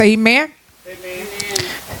Amen. Amen.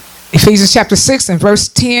 Ephesians chapter 6 and verse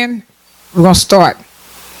 10. We're going to start.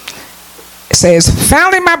 It says,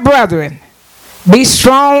 finally, my brethren, be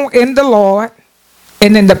strong in the Lord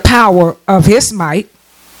and in the power of his might.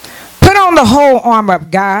 Put on the whole armor of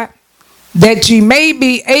God, that ye may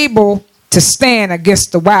be able to stand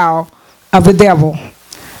against the wiles of the devil.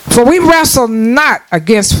 For we wrestle not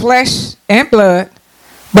against flesh and blood,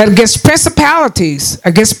 but against principalities,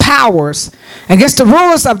 against powers, against the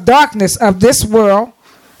rulers of darkness of this world,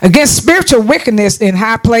 against spiritual wickedness in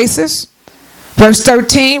high places. Verse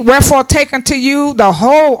 13, wherefore take unto you the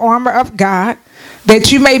whole armor of God,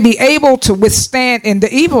 that you may be able to withstand in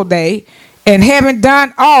the evil day, and having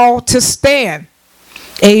done all to stand.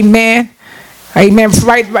 Amen. Amen.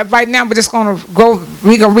 Right now, we're just going to go.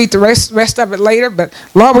 We're going to read the rest of it later. But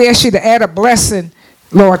Lord, we ask you to add a blessing,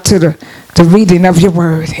 Lord, to the reading of your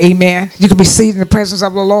word. Amen. You can be seated in the presence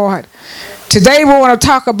of the Lord. Today, we want to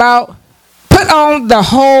talk about put on the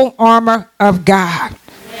whole armor of God.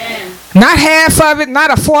 Amen. Not half of it,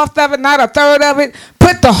 not a fourth of it, not a third of it.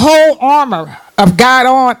 Put the whole armor of God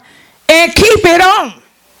on and keep it on.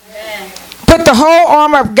 Amen. Put the whole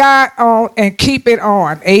armor of God on and keep it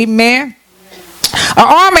on. Amen. An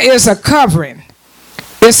armor is a covering.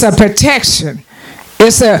 It's a protection.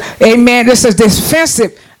 It's a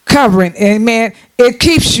defensive covering. Amen. It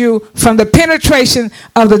keeps you from the penetration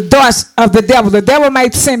of the darts of the devil. The devil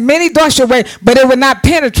might send many darts your way, but it will not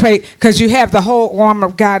penetrate because you have the whole armor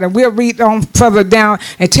of God. And we'll read on further down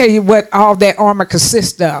and tell you what all that armor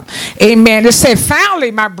consists of. Amen. It said,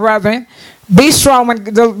 finally, my brethren, be strong. When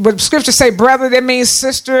the scripture say brother, that means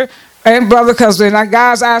sister and brother, because in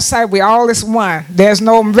God's eyesight, we all is one. There's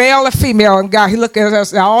no male or female in God. He look at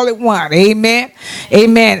us all at one. Amen.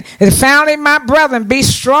 Amen. And finally, my brethren, be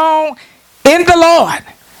strong in the Lord.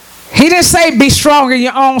 He didn't say be strong in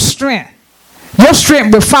your own strength. Your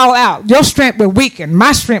strength will fall out. Your strength will weaken.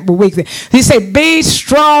 My strength will weaken. He said, be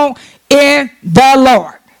strong in the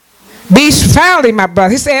Lord. Be finally, my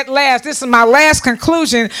brother. He said, at last, this is my last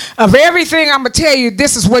conclusion of everything I'm going to tell you.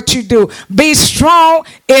 This is what you do. Be strong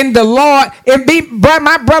in the Lord. And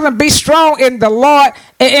my brother, be strong in the Lord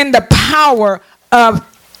and in the power of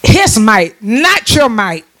his might, not your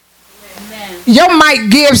might. Amen. Your might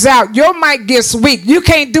gives out. Your might gets weak. You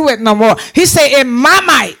can't do it no more. He said, in my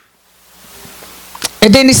might.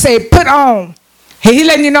 And then he said, put on. He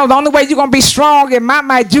letting you know the only way you're going to be strong in my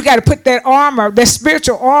might, you got to put that armor, that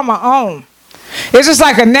spiritual armor on. It's just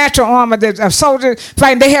like a natural armor that a soldier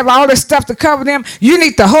fighting. They have all this stuff to cover them. You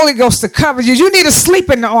need the Holy Ghost to cover you. You need to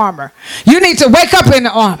sleep in the armor. You need to wake up in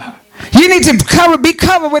the armor. You need to be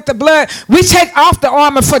covered with the blood. We take off the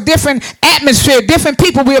armor for different atmosphere, different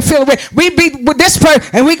people we're feeling with. We be with this person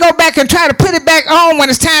and we go back and try to put it back on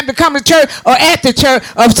when it's time to come to church or at the church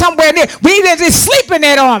or somewhere near. We need to sleep in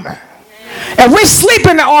that armor. And we sleep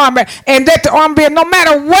in the armor, and that the armor, no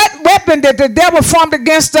matter what weapon that the devil formed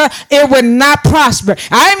against us, it will not prosper.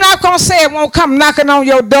 I'm not going to say it won't come knocking on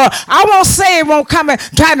your door. I won't say it won't come and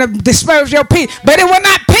trying to disperse your peace, but it will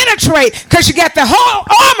not penetrate because you got the whole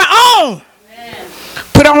armor on. Amen.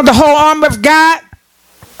 Put on the whole armor of God,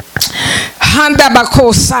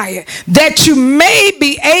 that you may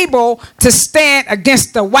be able to stand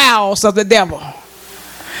against the wiles of the devil.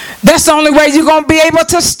 That's the only way you're going to be able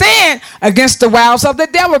to stand against the wiles of the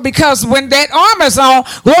devil, because when that armor's on,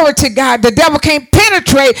 glory to God, the devil can't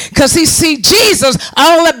penetrate because he see Jesus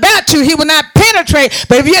all about you. He will not penetrate.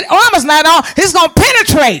 But if your armor's not on, he's going to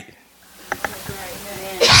penetrate.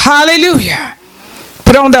 Right. Hallelujah.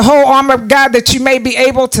 Put on the whole armor of God that you may be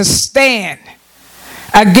able to stand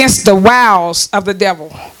against the wiles of the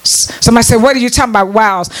devil. Somebody said, what are you talking about,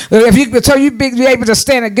 wiles? If you so you be able to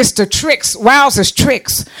stand against the tricks. Wiles is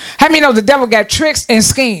tricks. How many know the devil got tricks and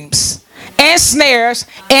schemes and snares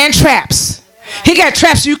and traps? He got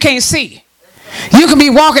traps you can't see. You can be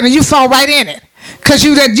walking and you fall right in it because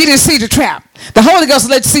you didn't see the trap. The Holy Ghost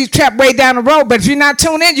will let you see the trap way down the road, but if you're not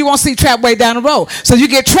tuned in, you won't see trap way down the road. So you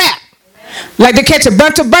get trapped. Like they catch a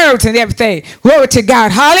bunch of birds and everything. Glory to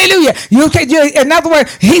God. Hallelujah. In other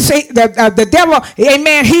words, he say the devil,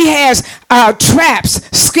 amen, he has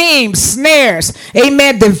traps, schemes, snares,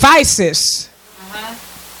 amen, devices.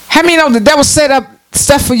 How many know the devil set up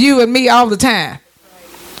stuff for you and me all the time?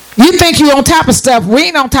 You think you on top of stuff. We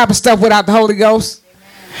ain't on top of stuff without the Holy Ghost.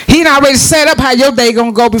 He done already set up how your day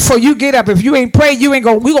gonna go before you get up. If you ain't pray, we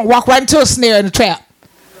gonna walk right into a snare and a trap.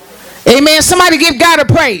 Amen. Somebody give God a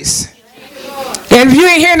praise. And if you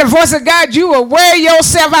ain't hearing the voice of God, you will wear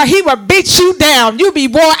yourself out. He will beat you down. You'll be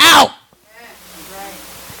wore out.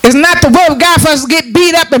 It's not the will of God for us to get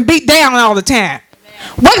beat up and beat down all the time.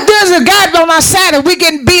 What does a God on our side if we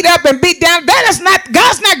getting beat up and beat down? That is not,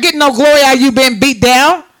 God's not getting no glory out of you being beat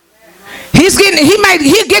down. He's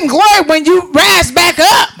getting glory when you rise back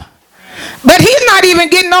up. But he's not even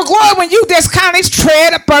getting no glory when you just kind of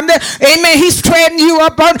tread upon the, amen, he's treading you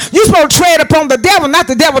up on, you're supposed to tread upon the devil, not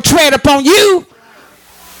the devil tread upon you.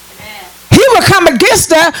 He will come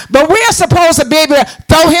against us, but we're supposed to be able to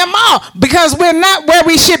throw him off because we're not where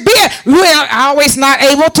we should be. We're always not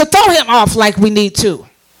able to throw him off like we need to.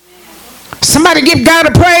 Somebody give God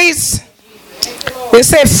a praise. It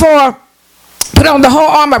said, put on the whole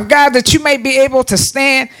armor of God that you may be able to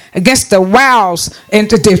stand against the wiles and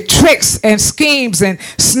the tricks and schemes and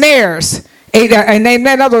snares and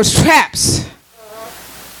none of those traps.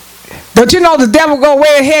 Don't you know the devil go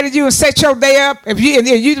way ahead of you and set your day up? If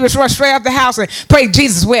you just run straight out the house and pray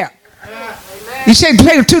Jesus well. You should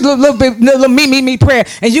pray two little me prayer,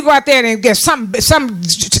 and you go out there and get some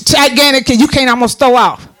gigantic you can't almost throw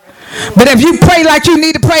off. But if you pray like you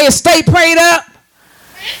need to pray and stay prayed up,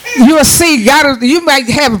 you will see God. You might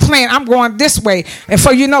have a plan. I'm going this way, and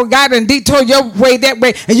for you know, God indeed told your way that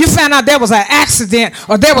way, and you found out there was an accident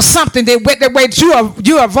or there was something that went that way that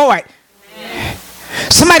you avoid.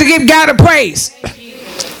 Somebody give God a praise.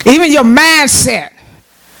 Even your mindset.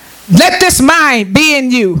 Let this mind be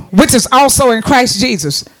in you, which is also in Christ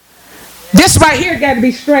Jesus. This right here got to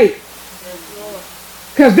be straight.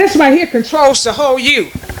 Because this right here controls the whole you.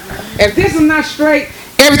 If this is not straight,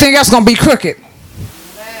 everything else is going to be crooked.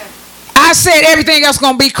 I said everything else is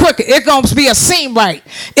going to be crooked. It's going to be a seam right.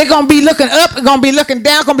 It's going to be looking up. It's going to be looking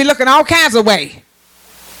down. It's going to be looking all kinds of ways.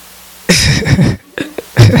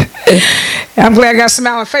 I'm glad I got a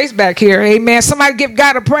smiling face back here. Amen. Somebody give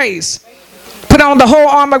God a praise. Put on the whole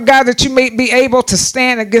armor of God that you may be able to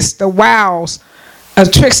stand against the wiles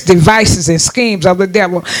of tricks, devices, and schemes of the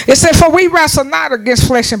devil. It said, for we wrestle not against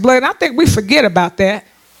flesh and blood. And I think we forget about that.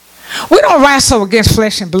 We don't wrestle against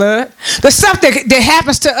flesh and blood. The stuff that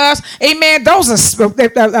happens to us, amen, those are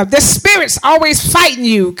the spirits always fighting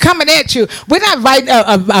you, coming at you. We're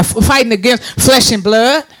not fighting against flesh and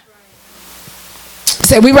blood.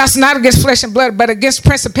 Say we wrestle not against flesh and blood, but against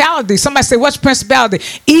principalities. Somebody say, what's principality?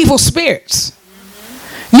 Evil spirits.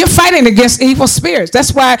 You're fighting against evil spirits.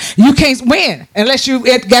 That's why you can't win unless you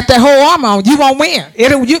got that whole armor on. You won't win.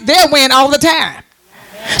 They'll win all the time.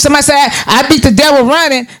 Somebody say, I beat the devil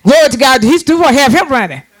running. Glory to God. He's going to have him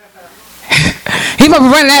running. He must be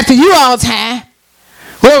running after you all the time.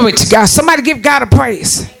 Glory to God. Somebody give God a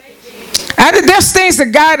praise. There's things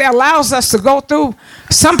that God allows us to go through.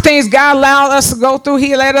 Some things God allows us to go through.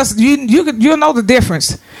 He let us, you'll know the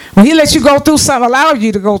difference. When he lets you go through something, allow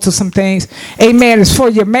you to go through some things, amen, it's for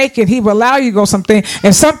your making. He will allow you to go something.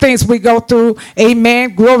 And some things we go through,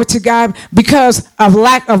 amen, glory to God, because of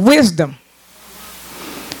lack of wisdom.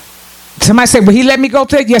 Somebody say, well, he let me go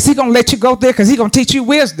through it. Yes, he's going to let you go there because he's going to teach you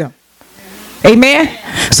wisdom. Amen.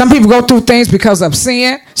 Some people go through things because of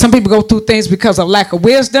sin. Some people go through things because of lack of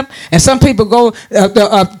wisdom. And some people go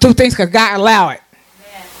through things because God allowed it.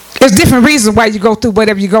 There's different reasons why you go through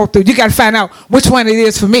whatever you go through. You got to find out which one it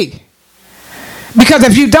is for me. Because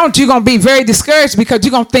if you don't, you're going to be very discouraged because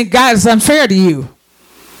you're going to think God is unfair to you.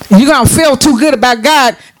 You're going to feel too good about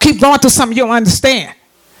God. Keep going through something you don't understand.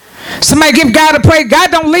 Somebody give God a praise.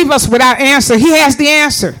 God don't leave us without answer. He has the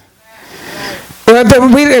answer.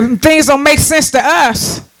 Things don't make sense to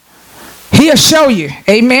us. He'll show you.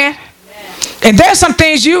 Amen. And there's some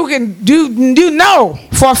things you can do, you know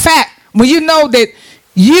for a fact when you know that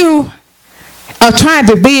you are trying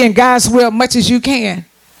to be in God's will as much as you can.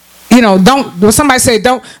 You know, when somebody say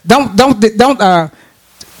don't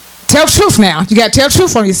tell truth now. You got to tell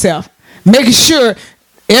truth on yourself. Making sure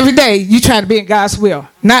every day you try to be in God's will,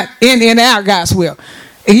 not in and out God's will.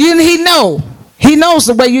 And He knows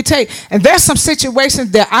the way you take. And there's some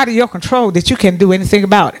situations that are out of your control that you can't do anything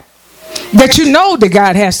about it. That you know that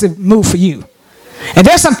God has to move for you. And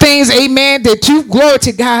there's some things, amen, that you, glory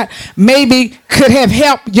to God, maybe could have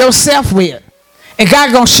helped yourself with. And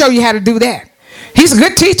God's going to show you how to do that. He's a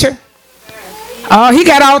good teacher. He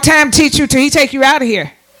got all time to teach you till he take you out of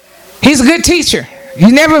here. He's a good teacher.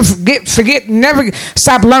 You never forget, never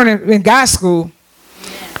stop learning in God's school.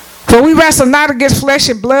 For we wrestle not against flesh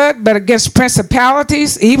and blood, but against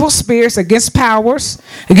principalities, evil spirits, against powers,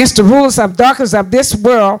 against the rulers of darkness of this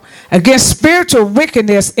world, against spiritual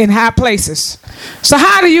wickedness in high places. So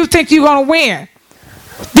how do you think you're going to win?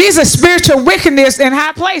 These are spiritual wickedness in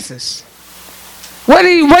high places. What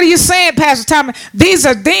are you saying, Pastor Thomas? These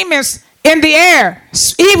are demons in the air,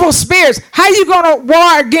 evil spirits. How are you going to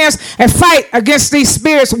war against and fight against these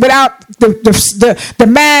spirits without the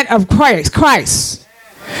mind of Christ?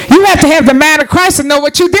 You have to have the mind of Christ to know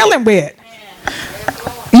what you're dealing with.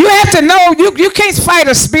 You have to know you can't fight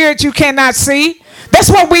a spirit you cannot see. That's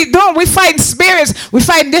what we're doing. We're fighting spirits. We're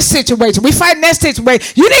fighting this situation. We're fighting that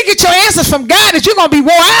situation. You need to get your answers from God, that you're going to be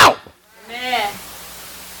wore out. Amen.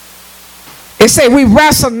 It say we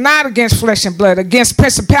wrestle not against flesh and blood, against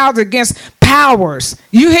principalities, against powers.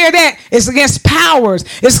 You hear that? It's against powers.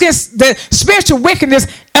 It's against the spiritual wickedness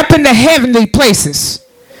up in the heavenly places.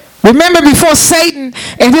 Remember, before Satan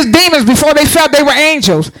and his demons, before they felt they were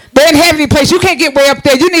angels, they're in heavenly place. You can't get way up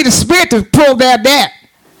there. You need a spirit to pull that.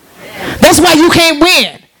 That's why you can't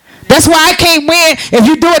win. That's why I can't win if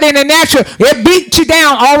you do it in the natural. It beat you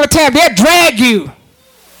down all the time. They'll drag you.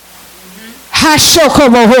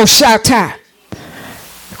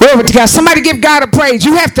 Glory to God. Somebody give God a praise.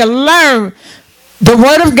 You have to learn the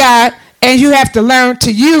word of God, and you have to learn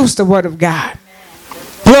to use the word of God.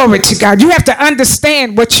 Glory to God. You have to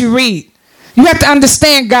understand what you read. You have to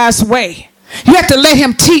understand God's way. You have to let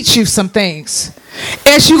him teach you some things,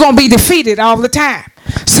 else you're going to be defeated all the time.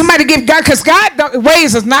 Somebody give God, because God's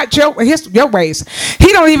ways is not your ways.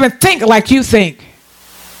 He don't even think like you think.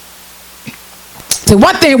 So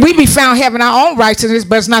one thing, we be found having our own righteousness,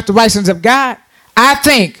 but it's not the righteousness of God. I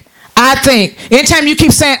think. Anytime you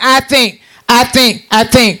keep saying I think,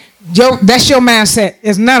 that's your mindset.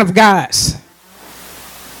 It's none of God's.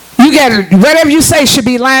 You got to, whatever you say should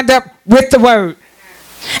be lined up with the word.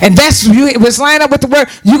 And that's, if it's lined up with the word,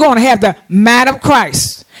 you're going to have the mind of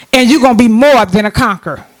Christ. And you're going to be more than a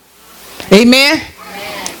conqueror. Amen?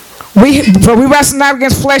 For we wrestle not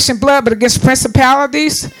against flesh and blood, but against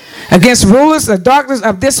principalities, against rulers of darkness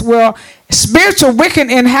of this world, spiritual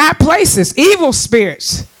wicked in high places, evil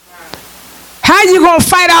spirits. How you going to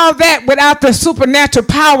fight all that without the supernatural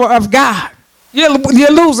power of God? You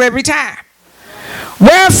lose every time.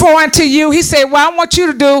 Wherefore unto you, he said, well, I want you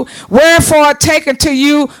to do, wherefore take unto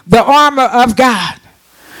you the armor of God.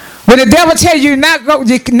 When the devil tell you you're not going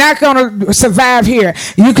to survive here,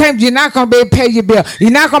 you're not going to be able to pay your bill,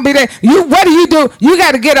 you're not going to be there. What do? You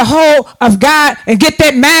got to get a hold of God and get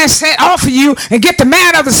that mindset off of you and get the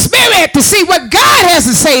mind of the Spirit to see what God has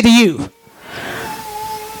to say to you.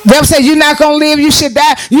 The devil said you're not going to live, you should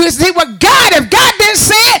die. You see what God, if God didn't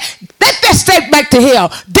say it, let that step back to hell.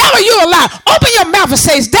 Devil, you a liar. Open your mouth and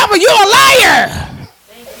say, devil, you a liar.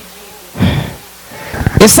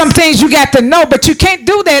 There's some things you got to know, but you can't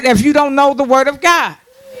do that if you don't know the word of God.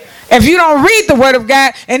 If you don't read the word of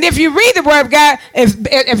God, and if you read the word of God,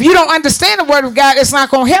 if you don't understand the word of God, it's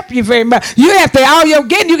not going to help you very much. You have to, all you're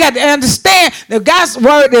getting, you got to understand that God's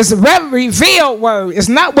word is a revealed word. It's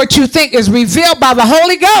not what you think, is revealed by the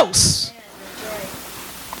Holy Ghost.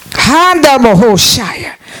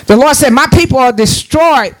 The Lord said, my people are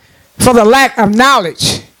destroyed for the lack of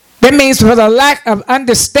knowledge. That means for the lack of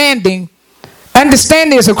understanding.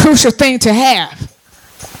 Understanding is a crucial thing to have.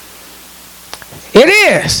 It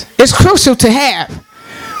is. It's crucial to have.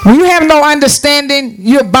 When you have no understanding,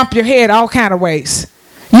 you'll bump your head all kind of ways.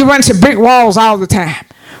 You run to brick walls all the time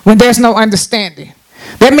when there's no understanding.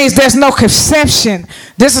 That means there's no conception.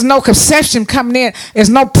 This is no conception coming in. There's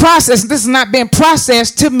no process. This is not being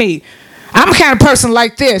processed to me. I'm the kind of person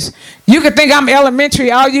like this. You can think I'm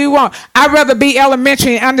elementary all you want. I'd rather be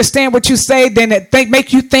elementary and understand what you say than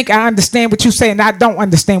make you think I understand what you say and I don't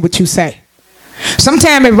understand what you say.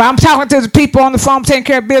 Sometimes if I'm talking to the people on the phone taking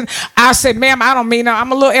care of business, I say, ma'am, I don't mean no.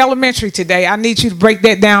 I'm a little elementary today. I need you to break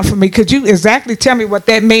that down for me. Could you exactly tell me what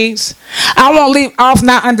that means? I won't leave off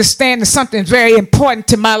not understanding something very important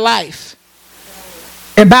to my life.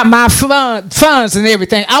 About my funds and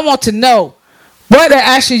everything. I want to know what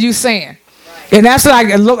actually you saying. And that's like,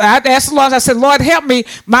 I asked the Lord, I said, Lord, help me.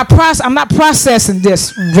 I'm not processing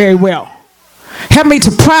this very well. Help me to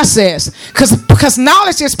process. Because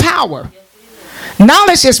knowledge is power.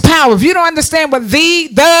 Knowledge is power. If you don't understand what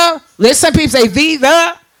some people say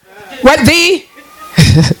what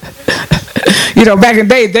back in the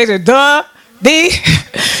day, they said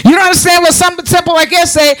you don't understand what something simple like that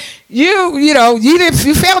say, you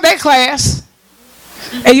failed that class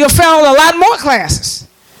and you'll fail a lot more classes.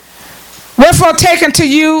 Wherefore take unto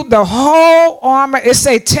you the whole armor. It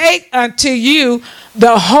say take unto you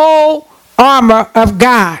the whole armor of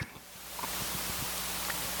God.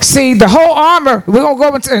 See, the whole armor, we're going to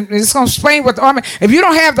go into, and it's going to explain what the armor, if you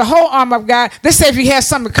don't have the whole armor of God, let's say if you have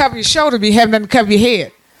something to cover your shoulder, you have nothing to cover your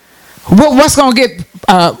head. What's going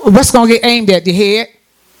to get aimed at your head?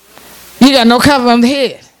 You got no cover on the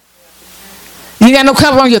head. You got no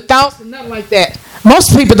cover on your thoughts and nothing like that.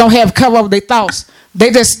 Most people don't have cover over their thoughts. They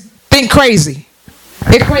just think crazy.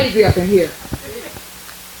 They're crazy up in here.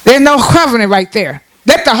 There's no covering right there.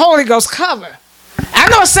 Let the Holy Ghost cover. I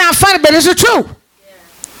know it sounds funny, but it's the truth.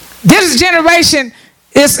 This generation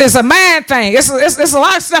It's a mind thing. It's a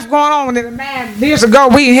lot of stuff going on in the mind. Years ago,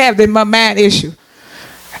 we didn't have the mind issue.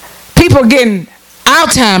 People getting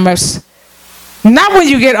Alzheimer's, not when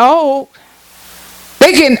you get old.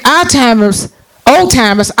 They getting Alzheimer's, old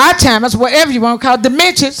timers, Alzheimer's, whatever you want to call it,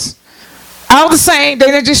 dementias. All the same. They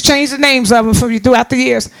didn't just change the names of them for you throughout the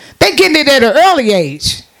years. They getting it at an early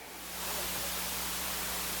age.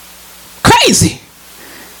 Crazy.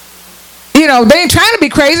 You know, they ain't trying to be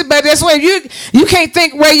crazy, but that's where you can't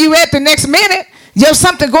think where you at the next minute. There's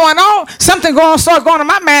something going on. Something start going on in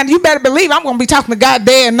my mind. You better believe I'm going to be talking to God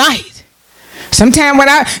day and night. Sometimes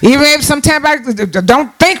sometimes I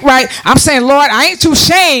don't think right, I'm saying, Lord, I ain't too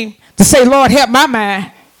ashamed to say, Lord, help my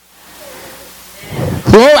mind.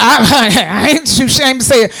 Lord, I ain't too ashamed to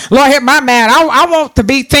say, Lord, help my mind. I want to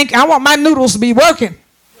be thinking. I want my noodles to be working.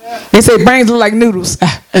 They say brains look like noodles.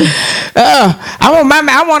 I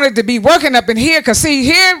want it to be working up in here, because see,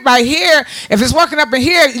 here, right here, if it's working up in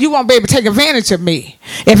here, you won't be able to take advantage of me.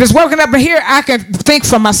 If it's working up in here, I can think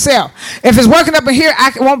for myself. If it's working up in here,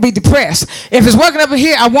 I won't be depressed. If it's working up in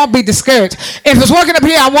here, I won't be discouraged. If it's working up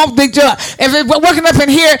here, I won't be judged. If it's working up in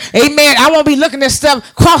here, amen, I won't be looking at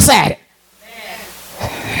stuff cross-eyed.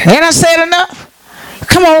 Ain't I said enough?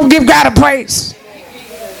 Come on, give God a praise.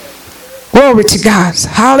 Glory to God.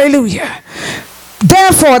 Hallelujah.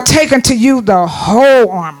 Therefore, take unto you the whole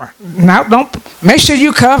armor. Now, don't make sure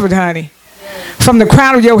you covered, honey. From the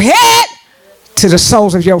crown of your head to the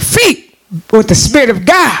soles of your feet with the Spirit of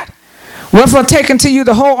God. Wherefore, take unto you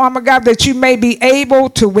the whole armor of God, that you may be able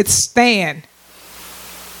to withstand.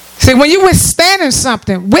 See, when you withstanding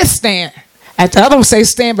something, withstand. The other one say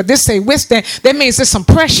stand, but this say withstand. That means there's some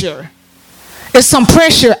pressure. It's some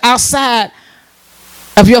pressure outside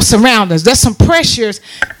of your surroundings. There's some pressures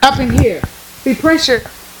up in here. See, pressure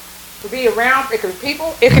could be around. It could be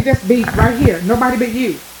people. It could just be right here. Nobody but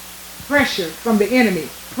you. Pressure from the enemy.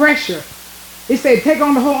 Pressure. He said, take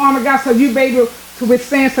on the whole armor of God so you be able to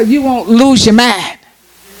withstand, so you won't lose your mind.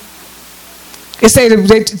 It said,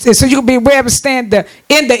 so you can be aware of stand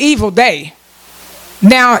in the evil day.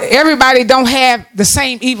 Now, everybody don't have the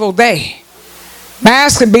same evil day. Mine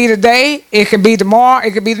could be today, it could be tomorrow,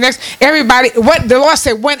 it could be the next. Everybody, what the Lord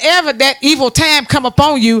said, whenever that evil time come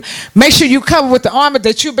upon you, make sure you cover with the armor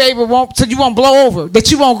that you baby won't, so you won't blow over,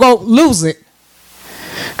 that you won't go lose it.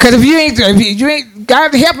 Because if you ain't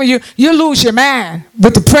God helping you, you lose your mind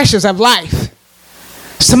with the pressures of life.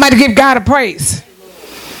 Somebody give God a praise.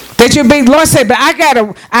 That you be, Lord said, but I got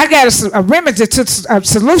a remedy, to a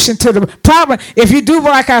solution to the problem. If you do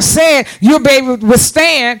like I said, you'll be able to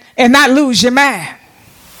withstand and not lose your mind.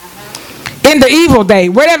 In the evil day,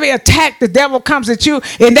 whatever attack the devil comes at you,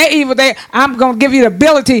 in that evil day, I'm going to give you the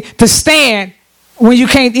ability to stand when you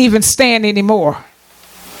can't even stand anymore.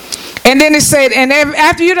 And then it said, and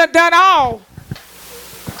after you done all,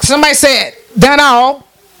 somebody said, done all.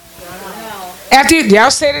 After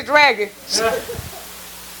y'all said it dragon.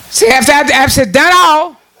 See, after I said done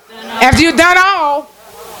all, after you done all,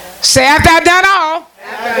 say after I done all,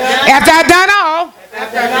 after I done all,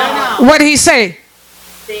 what did he say?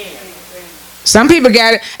 Some people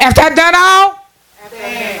got it. After I done all,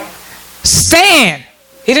 stand.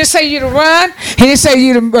 He didn't say you to run. He didn't say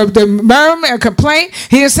you to murmur and complain.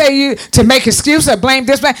 He didn't say you to make excuse or blame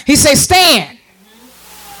this. He said stand.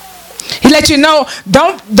 He let you know,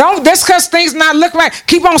 don't just because things not look right,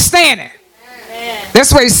 keep on standing.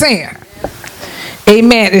 That's what he's saying.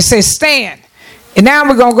 Amen. It says stand. And now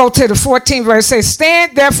we're going to go to the 14th verse. It says,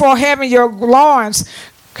 stand therefore having your loins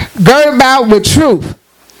girded about with truth,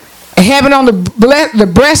 and having on the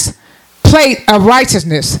breastplate of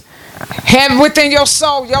righteousness. Have within your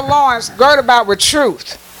soul your loins girded about with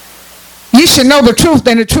truth. You should know the truth,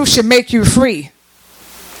 and the truth should make you free.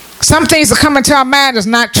 Some things that come into our mind is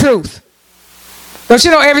not truth. Don't you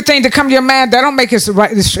know everything that comes to your mind, that don't make it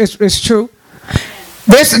right, it's true.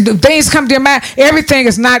 There's things come to your mind, everything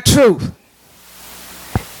is not true.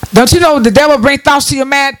 Don't you know the devil bring thoughts to your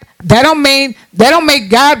mind? That don't make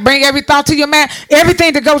God bring every thought to your mind.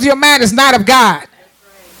 Everything that goes to your mind is not of God.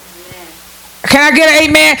 Can I get an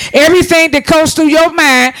amen? Everything that goes through your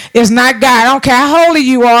mind is not God. I don't care how holy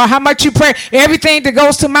you are, how much you pray. Everything that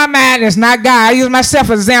goes to my mind is not God. I use myself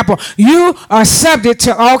as an example. You are subject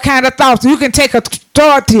to all kinds of thoughts. You can take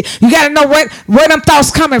authority. You got to know where them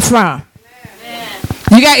thoughts coming from.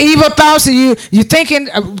 You got evil thoughts, and you thinking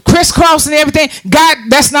crisscrossing everything. God,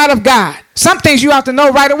 that's not of God. Some things you have to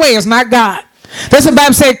know right away is not God. That's what the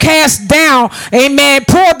Bible says, cast down, amen,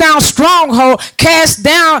 pull down stronghold, cast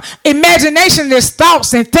down imagination, there's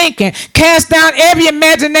thoughts and thinking. Cast down every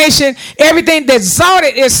imagination, everything that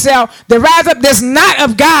exalted itself, that rise up that's not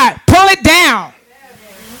of God. Pull it down.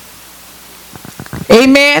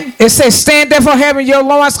 Amen. It says, stand therefore having your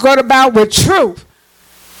loins girt about with truth.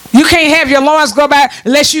 You can't have your loins go about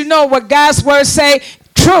unless you know what God's word say.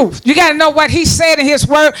 Truth. You got to know what he said in his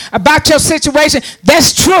word about your situation.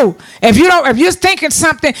 That's true. If you're thinking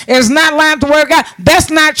something is not lined up with the word of God,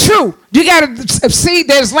 that's not true. You got to see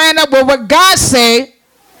that it's lined up with what God said,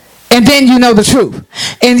 and then you know the truth.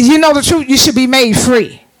 And you know the truth, you should be made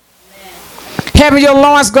free. Having your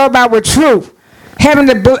loins go about with truth. Having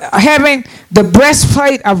the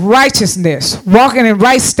breastplate of righteousness, walking in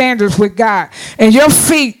right standards with God, and your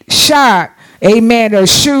feet shod. Amen. A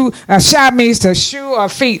shod means the shoe or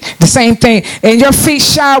feet, the same thing. And your feet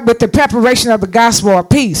shod with the preparation of the gospel of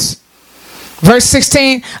peace. Verse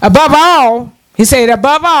 16. Above all, he said,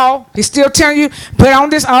 above all, he's still telling you, put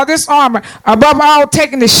on all this armor. Above all,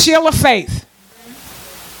 taking the shield of faith.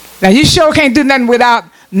 Now you sure can't do nothing without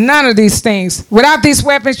none of these things. Without these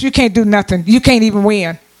weapons, you can't do nothing. You can't even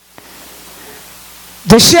win.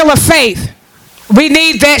 The shield of faith. We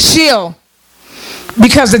need that shield.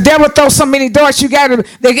 Because the devil throws so many darts, the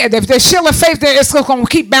shield of faith there, it's going to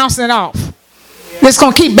keep bouncing off. It's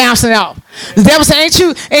going to keep bouncing off. The devil say, ain't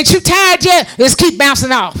you tired yet? It's keep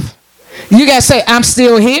bouncing off. You got to say, I'm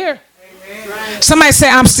still here. Amen. Somebody say,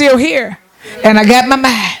 I'm still here. And I got my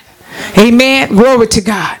mind. Amen. Glory to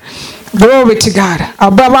God. Glory to God.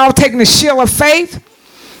 Above all, taking the shield of faith,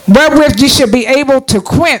 wherewith you shall be able to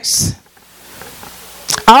quench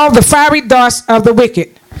all the fiery darts of the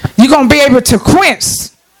wicked. You're going to be able to quench.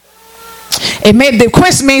 The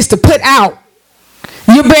quench means to put out.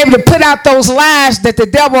 You'll be able to put out those lies that the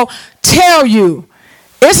devil tell you.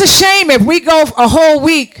 It's a shame if we go a whole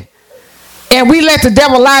week and we let the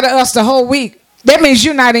devil lie to us the whole week. That means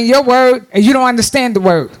you're not in your word and you don't understand the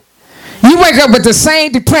word. You wake up with the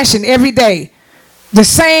same depression every day. The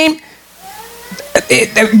same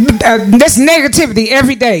this negativity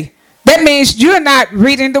every day. That means you're not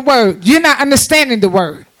reading the word. You're not understanding the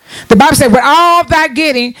word. The Bible said, with all thy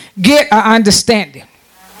getting, get an understanding.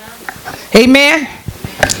 Amen.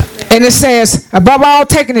 And it says, above all,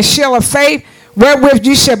 taking the shield of faith, wherewith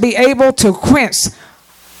you shall be able to quench,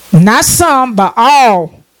 not some, but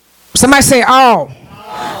all. Somebody say all.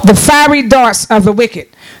 The fiery darts of the wicked.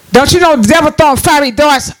 Don't you know the devil throwing fiery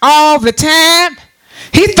darts all the time?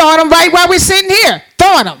 He throwing them right while we're sitting here.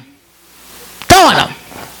 Throwing them.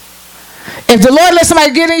 If the Lord lets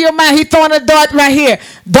somebody get in your mind, he throwing a dart right here.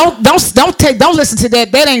 Don't listen to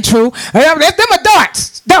that. That ain't true. Them are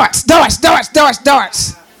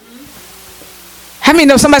darts. How many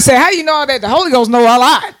know? Somebody say, how do you know all that? The Holy Ghost know a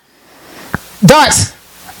lot. Darts.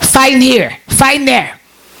 Fighting here. Fighting there.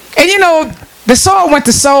 And you know, the soul went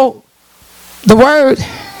to sow the word.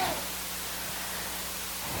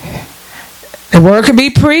 The word can be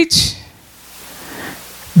preached.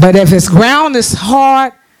 But if its ground is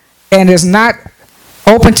hard and is not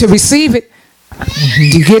open to receive it,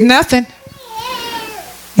 you get nothing.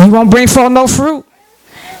 You won't bring forth no fruit.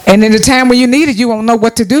 And in the time when you need it, you won't know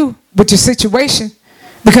what to do with your situation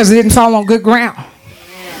because it didn't fall on good ground.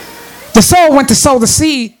 The soul went to sow the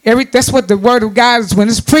seed. That's what the word of God is when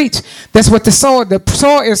it's preached. That's what the soul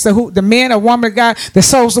is the man or woman of God that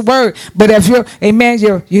sows the word. But if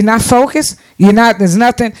you're not focused, there's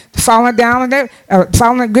nothing falling down in there,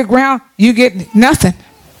 falling on good ground, you get nothing.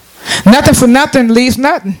 Nothing for nothing leaves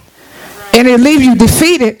nothing. And it leaves you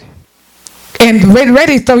defeated and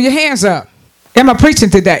ready to throw your hands up. Am I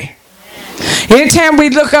preaching today? Anytime we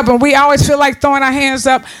look up and we always feel like throwing our hands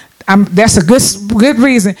up, that's a good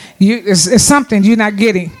reason. It's something you're not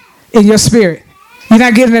getting in your spirit. You're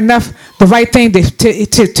not getting enough, the right thing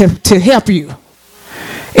to help you.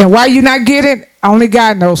 And why you're not getting, only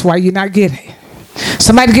God knows why you're not getting it.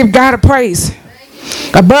 Somebody give God a praise.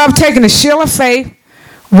 Above taking the shield of faith,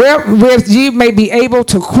 wherewith you may be able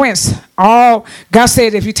to quench all. God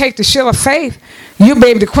said if you take the shield of faith, you'll be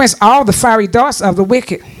able to quench all the fiery darts of the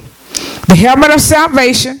wicked. The helmet of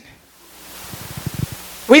salvation.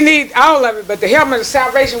 We need all of it, but the helmet of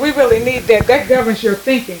salvation, we really need that. That governs your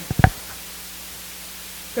thinking.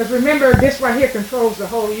 Because remember, this right here controls the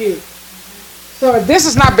whole you. So if this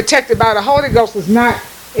is not protected by the Holy Ghost, is not,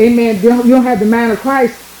 amen, you don't have the mind of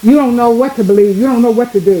Christ, you don't know what to believe. You don't know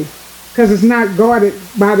what to do. Because it's not guarded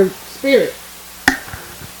by the Spirit.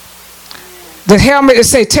 The helmet, it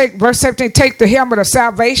say, verse 17, take the helmet of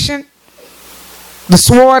salvation, the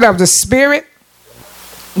sword of the Spirit,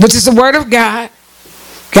 which is the word of God.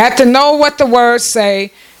 Got to know what the words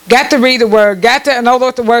say. Got to read the word. Got to know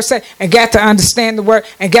what the words say. And got to understand the word.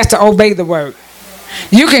 And got to obey the word.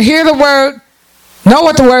 You can hear the word. Know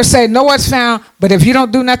what the word say. Know what's found. But if you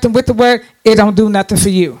don't do nothing with the word, it don't do nothing for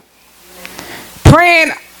you.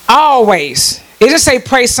 Praying always. It didn't say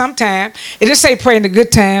pray sometime. It didn't say pray in the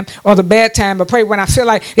good time or the bad time, but pray when I feel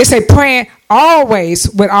like. It say praying always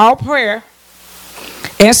with all prayer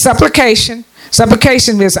and supplication.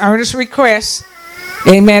 Supplication is earnest request.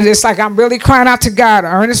 Amen. It's like I'm really crying out to God,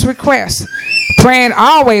 earnest request. Praying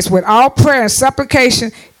always with all prayer and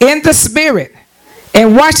supplication in the Spirit,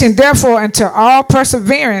 and watching therefore until all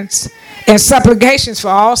perseverance and supplications for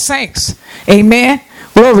all saints. Amen.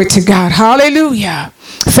 Glory to God. Hallelujah.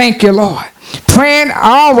 Thank you, Lord. Praying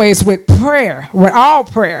always with prayer, with all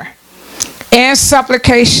prayer and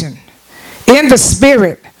supplication in the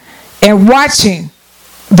Spirit, and watching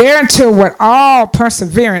thereuntil with all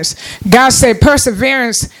perseverance. God said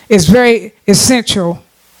perseverance is very essential.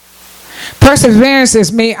 Perseverance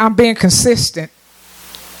is me, I'm being consistent.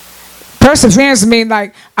 Perseverance means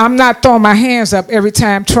like I'm not throwing my hands up every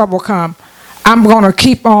time trouble comes. I'm going to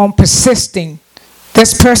keep on persisting.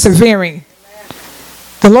 That's persevering.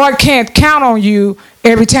 The Lord can't count on you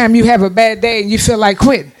every time you have a bad day and you feel like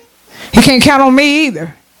quitting. He can't count on me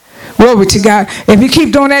either. Glory to God. If you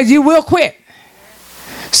keep doing that, you will quit.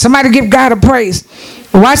 Somebody give God a praise.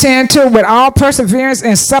 Watching until with all perseverance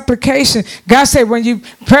and supplication. God said when you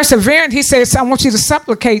persevere, he says, I want you to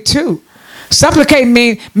supplicate too. Supplicate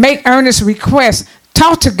means make earnest requests.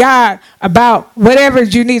 Talk to God about whatever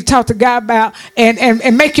you need to talk to God about,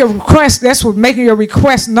 and make your request. That's what making your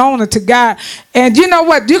request known unto God. And you know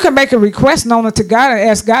what? You can make a request known unto God and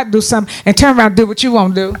ask God to do something and turn around and do what you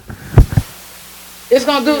want to do. It's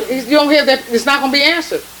going to do, you don't hear that, it's not going to be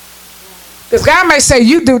answered. Because God may say,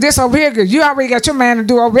 you do this over here because you already got your man to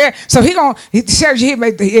do over there. So he tells you,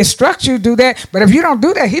 he instructs you to do that. But if you don't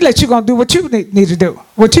do that, he lets you go do what you need to do.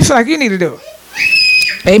 What you feel like you need to do.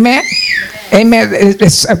 Amen. Amen.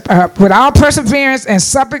 It's with all perseverance and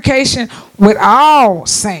supplication with all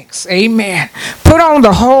saints. Amen. Put on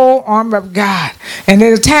the whole armor of God. And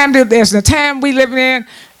there's the time we live in,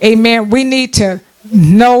 amen, we need to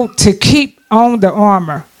know to keep on the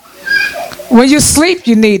armor. When you sleep,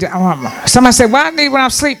 you need the armor. Somebody said, well, I need when I'm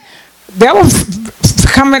asleep. They will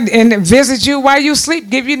come in and visit you while you sleep,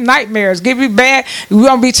 give you nightmares, give you bad. You're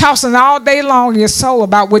going to be tossing all day long in your soul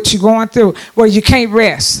about what you're going through, where you can't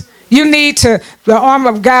rest. You need the armor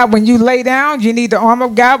of God when you lay down. You need the armor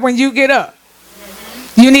of God when you get up.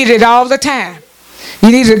 You need it all the time.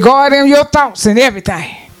 You need to guard in your thoughts and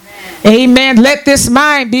everything. Amen. Let this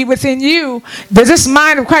mind be within you. This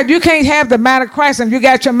mind of Christ. You can't have the mind of Christ if you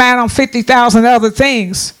got your mind on 50,000 other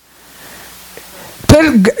things. Put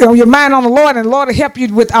your mind on the Lord, and the Lord will help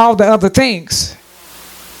you with all the other things.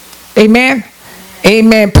 Amen.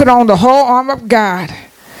 Amen. Put on the whole armor of God,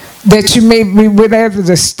 that you may be able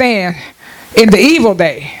to stand in the evil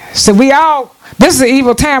day. So this is an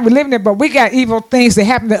evil time we're living in, but we got evil things that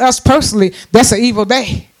happen to us personally. That's an evil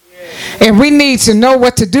day. And we need to know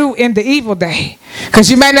what to do in the evil day. Because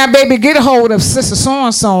you might not be able to get a hold of sister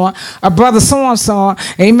so-and-so or brother so-and-so.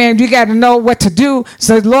 Amen. You got to know what to do.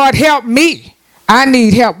 So, Lord, help me. I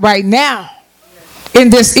need help right now.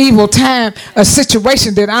 In this evil time, a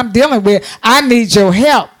situation that I'm dealing with, I need your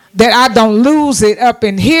help. That I don't lose it up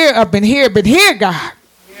in here, but here, God.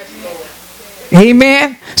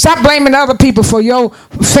 Amen. Stop blaming other people for your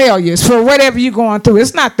failures, for whatever you're going through.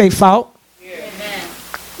 It's not their fault.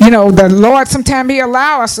 You know, the Lord, sometimes he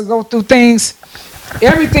allow us to go through things.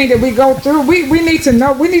 Everything that we go through, we need to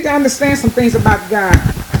know. We need to understand some things about God.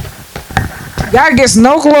 God gets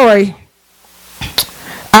no glory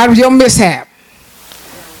out of your mishap.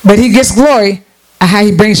 But he gets glory out how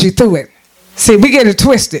he brings you through it. See, we get it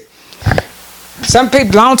twisted. Some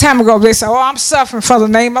people, a long time ago, they say, oh, I'm suffering for the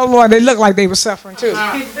name of the Lord. They look like they were suffering too.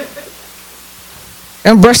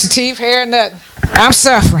 And brush your teeth, hair, nothing. I'm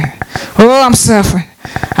suffering. Oh, I'm suffering.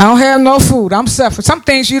 I don't have no food. I'm suffering. Some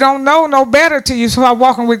things you don't know no better till you start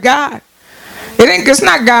walking with God. It's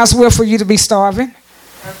not God's will for you to be starving.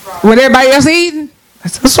 When everybody else eating,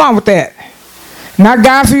 what's wrong with that? Not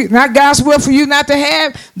God's will for you not to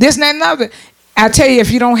have this, and that, and other. I tell you, if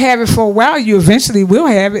you don't have it for a while, you eventually will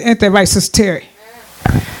have it. Ain't that right, Sister Terry?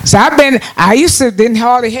 So didn't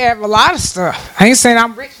hardly have a lot of stuff. I ain't saying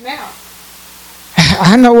I'm rich now.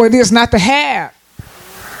 I know what it is not to have.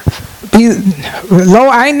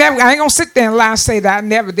 I ain't gonna sit there and lie and say that I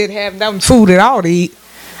never did have nothing food at all to eat.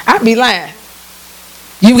 I'd be lying.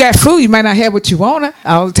 You got food, you might not have what you want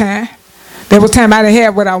all the time. There was time I didn't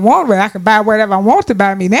have what I wanted, but I can buy whatever I want to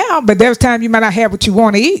buy me now. But there was time you might not have what you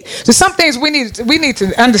want to eat. So some things we need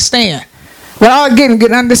to understand. We're all getting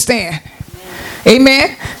good understand.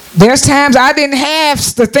 Amen. There's times I didn't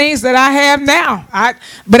have the things that I have now.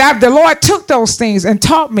 The Lord took those things and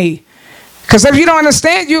taught me. Because if you don't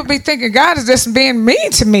understand, you'll be thinking God is just being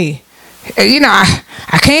mean to me.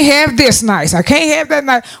 I can't have this nice. I can't have that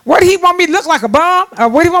nice. What do he want me to look like, a bum?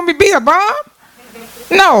 What do he want me to be, a bum?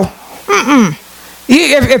 No.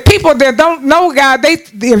 If people that don't know God,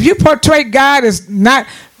 if you portray God as not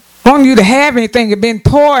wanting you to have anything and being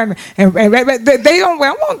poor, and they don't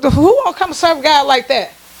want, who won't come serve God like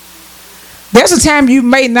that? There's a time you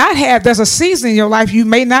may not have. There's a season in your life you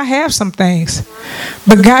may not have some things,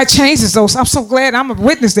 but God changes those. I'm so glad I'm a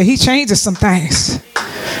witness that He changes some things.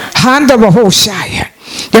 Honda Bahoshaya.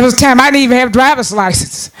 There was a time I didn't even have a driver's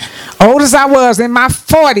license. Old as I was, in my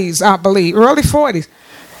 40s, I believe, early 40s.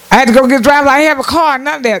 I had to go get a driver's license. I didn't have a car,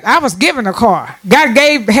 none of that. I was given a car. God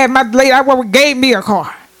had my lady I worked with gave me a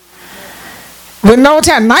car. With no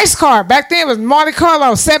time, nice car. Back then it was Monte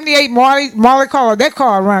Carlo, 78 Monte Carlo. That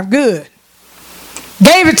car run good.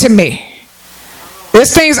 Gave it to me.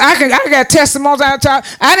 There's things I got testimonies all the time.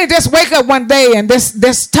 I didn't just wake up one day and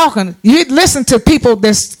this talking. You listen to people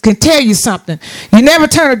that can tell you something. You never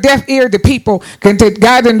turn a deaf ear to people.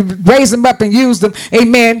 God didn't raise them up and use them.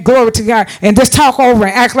 Amen. Glory to God. And just talk over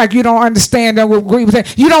and act like you don't understand or agree with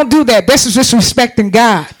it. You don't do that. This is disrespecting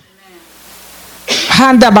God.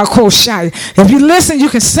 If you listen, you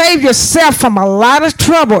can save yourself from a lot of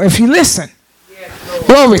trouble if you listen.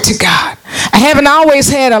 Glory to God. I haven't always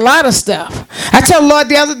had a lot of stuff. I tell the Lord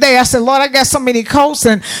the other day, I said, Lord, I got so many coats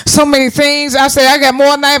and so many things. I said, I got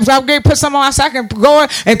more knives. I'm going to put some on so I can go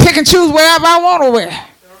and pick and choose whatever I want to wear.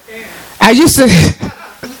 Okay. I used to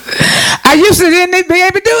didn't be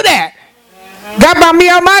able to do that. God brought me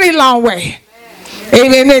a mighty long way.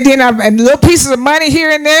 And then little pieces of money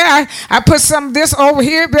here and there. I put some of this over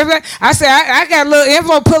here. I said, I got a little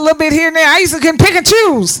envelope, put a little bit here and there. I used to can pick and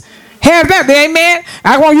choose. Have that, amen.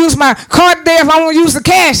 I won't use my card today if I won't use the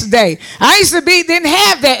cash today. I used to didn't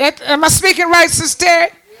have that. Am I speaking right, Sister?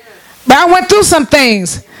 But I went through some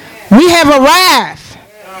things. We have arrived.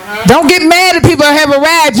 Don't get mad at people that have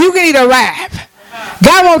arrived. You can arrive.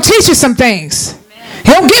 God won't teach you some things.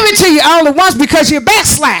 He'll give it to you all at once because you're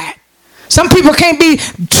backslide. Some people can't be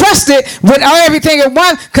trusted with everything at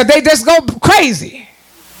once because they just go crazy.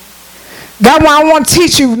 God, I want to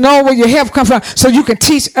teach you, know where your help comes from so you can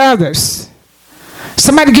teach others.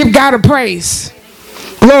 Somebody give God a praise.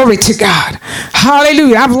 Glory to God.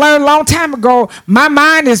 Hallelujah. I've learned a long time ago, my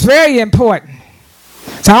mind is very important.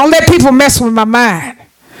 So I don't let people mess with my mind.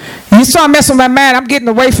 You start messing with my mind, I'm getting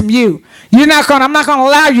away from you. I'm not going to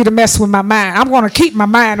allow you to mess with my mind. I'm going to keep my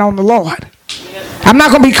mind on the Lord. I'm not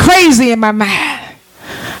going to be crazy in my mind.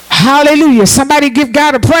 Hallelujah. Somebody give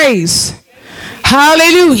God a praise.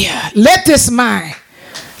 Hallelujah. Let this mind.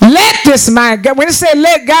 When it says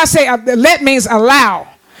let, God say let means allow.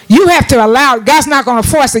 You have to allow it. God's not going to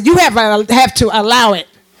force it. You have to allow it.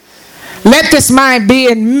 Let this mind be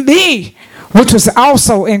in me, which was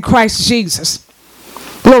also in Christ Jesus.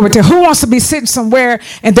 Glory to who wants to be sitting somewhere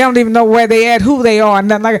and they don't even know where they at, who they are, and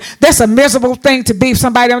nothing like that. That's a miserable thing to be.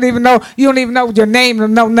 Somebody don't even know. You don't even know your name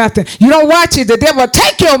and know nothing. You don't watch it. The devil will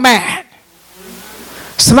take your mind.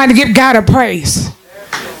 Somebody give God a praise.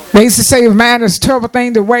 They used to say your mind is a terrible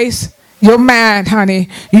thing to waste. Your mind, honey.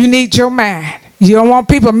 You need your mind. You don't want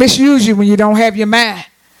people to misuse you when you don't have your mind.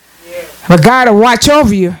 Yeah. But God will watch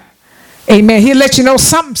over you. Amen. He'll let you know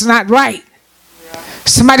something's not right. Yeah.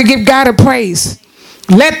 Somebody give God a praise.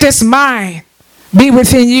 Let this mind be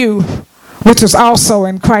within you, which was also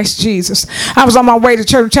in Christ Jesus. I was on my way to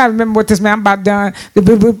church. I'm trying to remember what this man, I'm about done,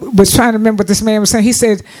 was trying to remember what this man was saying. He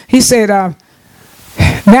said,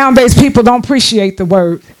 nowadays people don't appreciate the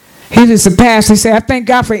word. He was a pastor. He said, I thank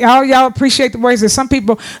God for all y'all appreciate the words. That some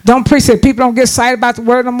people don't appreciate. People don't get excited about the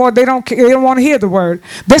word no more. They don't want to hear the word.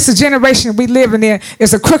 This is a generation we live in.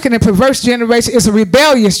 It's a crooked and perverse generation. It's a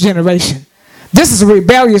rebellious generation. This is a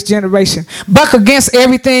rebellious generation. Buck against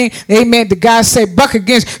everything, amen, that God said. Buck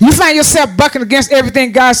against. You find yourself bucking against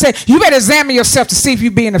everything God said. You better examine yourself to see if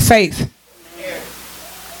you be in the faith.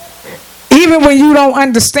 Even when you don't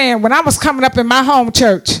understand. When I was coming up in my home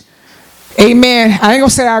church, amen, I ain't going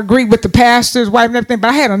to say I agree with the pastor's wife and everything,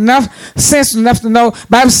 but I had enough sense enough to know.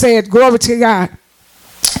 Bible said, glory to God.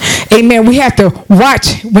 Amen. We have to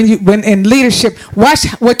watch when in leadership, watch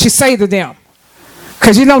what you say to them.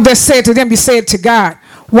 Because you don't just say it to them, you say it to God.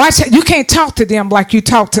 Watch. You can't talk to them like you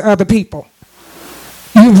talk to other people.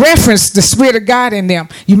 You reference the Spirit of God in them.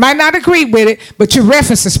 You might not agree with it, but you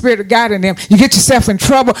reference the Spirit of God in them. You get yourself in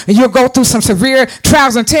trouble, and you'll go through some severe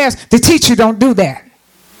trials and tests. The teacher don't do that.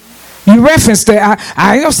 You reference that.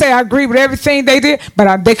 I ain't going to say I agree with everything they did,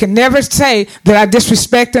 but they can never say that I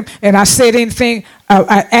disrespect them and I said anything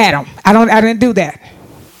at them. I didn't do that.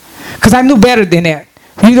 Because I knew better than that.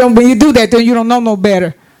 When you do that, then you don't know no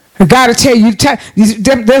better. God will tell you,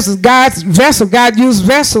 this is God's vessel. God used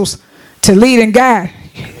vessels to lead and guide,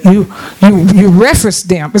 you reference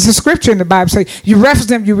them. It's a scripture in the Bible say you reference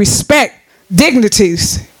them. You respect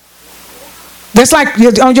dignities. That's like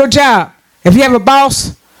on your job. If you have a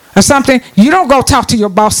boss or something, you don't go talk to your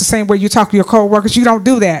boss the same way you talk to your co-workers. You don't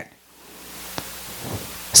do that.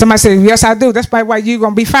 Somebody said, yes, I do. That's probably why you're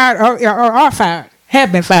going to be fired or are fired,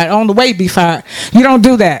 have been fired, on the way to be fired. You don't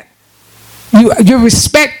do that. You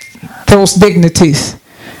respect those dignities.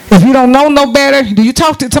 If you don't know no better, do you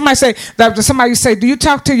talk to somebody say, do you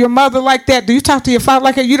talk to your mother like that? Do you talk to your father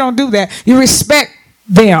like that? You don't do that. You respect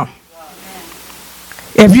them.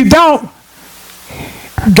 If you don't,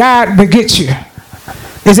 God will get you.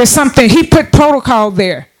 Is there something? He put protocol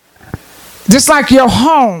there. Just like your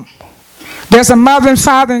home. There's a mother and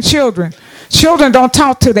father and children. Children don't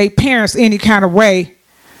talk to their parents any kind of way.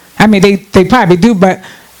 I mean, they probably do, but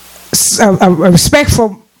a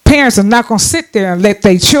respectful parents are not going to sit there and let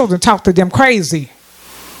their children talk to them crazy.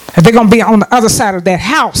 If they're going to be on the other side of that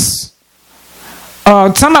house.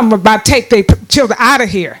 Some of them are about to take their children out of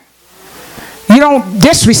here. You don't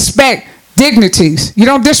disrespect dignities. You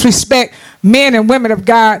don't disrespect men and women of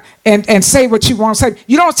God and say what you want to say.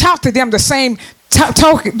 You don't talk to them the same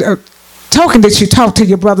token that you talk to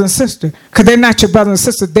your brother and sister, because they're not your brother and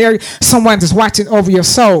sister. They're someone that's watching over your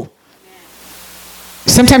soul.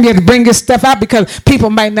 Sometimes you have to bring this stuff out because people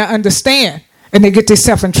might not understand and they get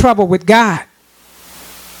themselves in trouble with God.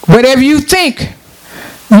 Whatever you think,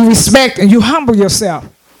 you respect and you humble yourself.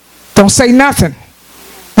 Don't say nothing.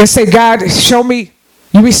 Let's say, God, show me.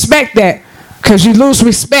 You respect that, because you lose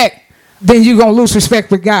respect, then you're going to lose respect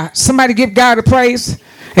with God. Somebody give God a praise,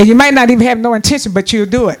 and you might not even have no intention, but you'll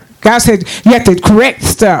do it. God said you have to correct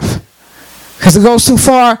stuff, because it goes too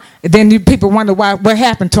far, and then people wonder what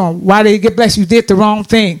happened to them. Why did he get blessed? You did the wrong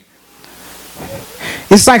thing.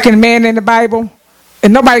 It's like a man in the Bible,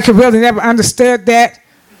 and nobody could really never understood that.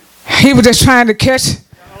 He was just trying to catch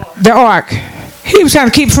the ark. He was trying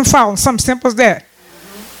to keep it from falling. Something simple as that.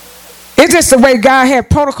 It's just the way God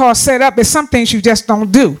had protocol set up. There's some things you just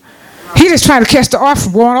don't do. He just trying to catch the ark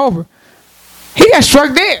from going over. He got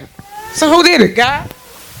struck dead. So who did it? God?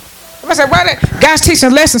 I said, why that? God's teaching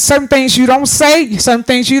a lesson. Certain things you don't say, certain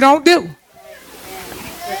things you don't do.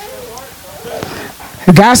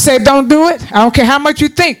 God said don't do it. I don't care how much you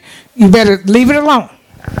think. You better leave it alone.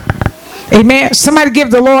 Amen. Somebody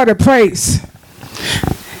give the Lord a praise.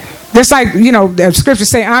 Just like, the scriptures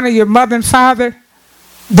say, honor your mother and father,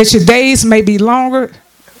 that your days may be longer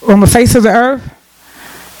on the face of the earth.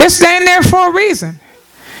 It's laying there for a reason.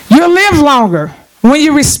 You'll live longer when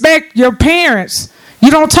you respect your parents. You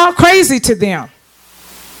don't talk crazy to them.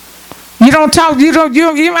 You don't talk. You don't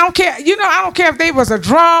care. I don't care if they was a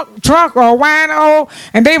drunk or a wino,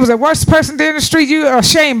 and they was the worst person there in the street. You are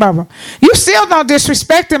ashamed of them. You still don't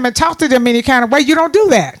disrespect them and talk to them any kind of way. You don't do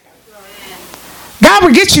that. God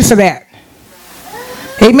will get you for that.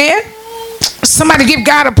 Amen. Somebody give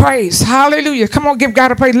God a praise. Hallelujah. Come on, give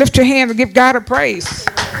God a praise. Lift your hand and give God a praise.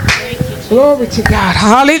 Glory to God.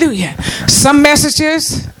 Hallelujah. Some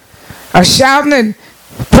messages are shouting and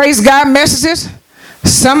praise God messages.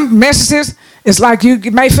 Some messages, it's like you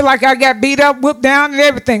may feel like I got beat up, whipped down, and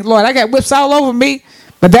everything. Lord, I got whips all over me,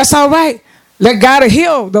 but that's all right. Let God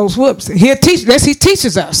heal those whips. He'll teach. He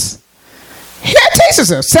teaches us. He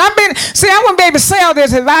teaches us. I wouldn't be able to say all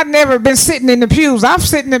this if I'd never been sitting in the pews. I've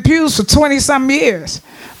sitting in the pews for 20-some years.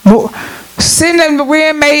 Sitting in the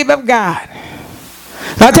wind made of God.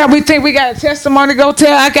 A lot of times we think we got a testimony to go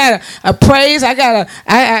tell. I got a praise. I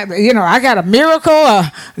got a miracle.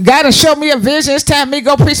 God to show me a vision. It's time for me to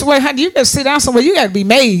go preach the way. Honey, you got to sit down somewhere. You got to be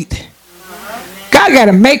made. God got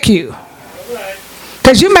to make you.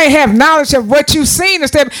 Because you may have knowledge of what you've seen,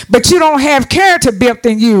 but you don't have character built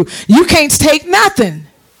in you. You can't take nothing.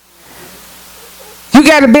 You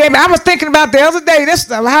got to be able. I was thinking about the other day. This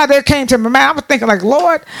how that came to my mind. I was thinking like,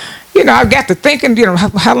 Lord, I got to thinking,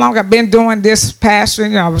 how long I've been doing this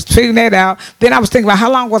pastoring. I was figuring that out. Then I was thinking about how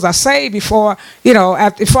long was I saved before,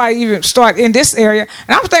 before I even start in this area.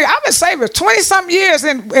 And I was thinking, I've been saved for 20-some years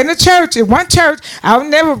in the church. In one church, I was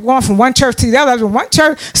never going from one church to the other. I was in one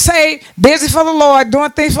church, saved, busy for the Lord,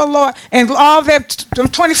 doing things for the Lord, and all that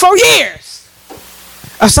 24 years.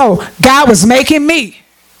 So God was making me.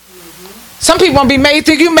 Some people won't be made,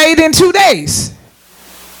 think you made in 2 days.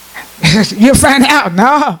 You'll find out.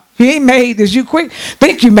 No, you ain't made as you quick.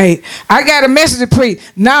 Think you made. I got a message to preach.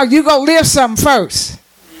 Now you go live something first.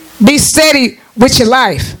 Be steady with your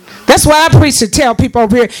life. That's why I preach to tell people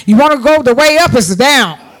over here, you want to go, the way up is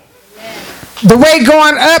down. The way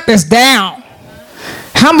going up is down.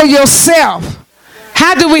 Humble yourself.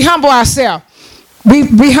 How do we humble ourselves?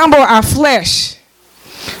 We humble our flesh.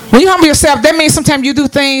 When you humble yourself, that means sometimes you do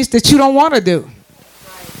things that you don't want to do.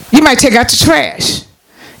 You might take out the trash.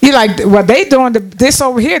 You like, well, they doing this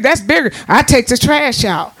over here. That's bigger. I take the trash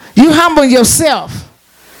out. You humble yourself.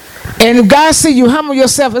 And if God see you humble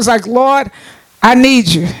yourself, it's like, Lord, I need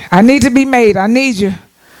you. I need to be made. I need you.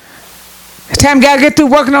 The time God get through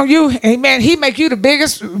working on you, amen, he make you the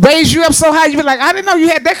biggest, raise you up so high, you be like, I didn't know you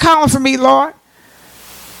had that calling for me, Lord.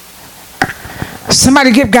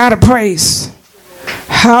 Somebody give God a praise.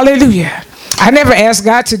 Hallelujah. I never asked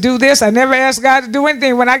God to do this. I never asked God to do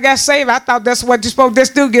anything. When I got saved, I thought that's what you're supposed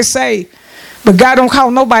to do, get saved. But God don't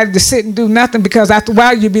call nobody to sit and do nothing, because after a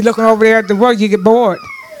while you be looking over there at the world, you get bored.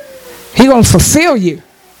 He gonna fulfill you.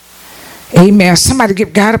 Amen. Somebody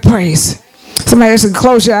give God a praise. Somebody else can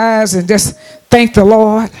close your eyes and just thank the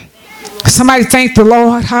Lord. Somebody thank the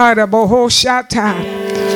Lord.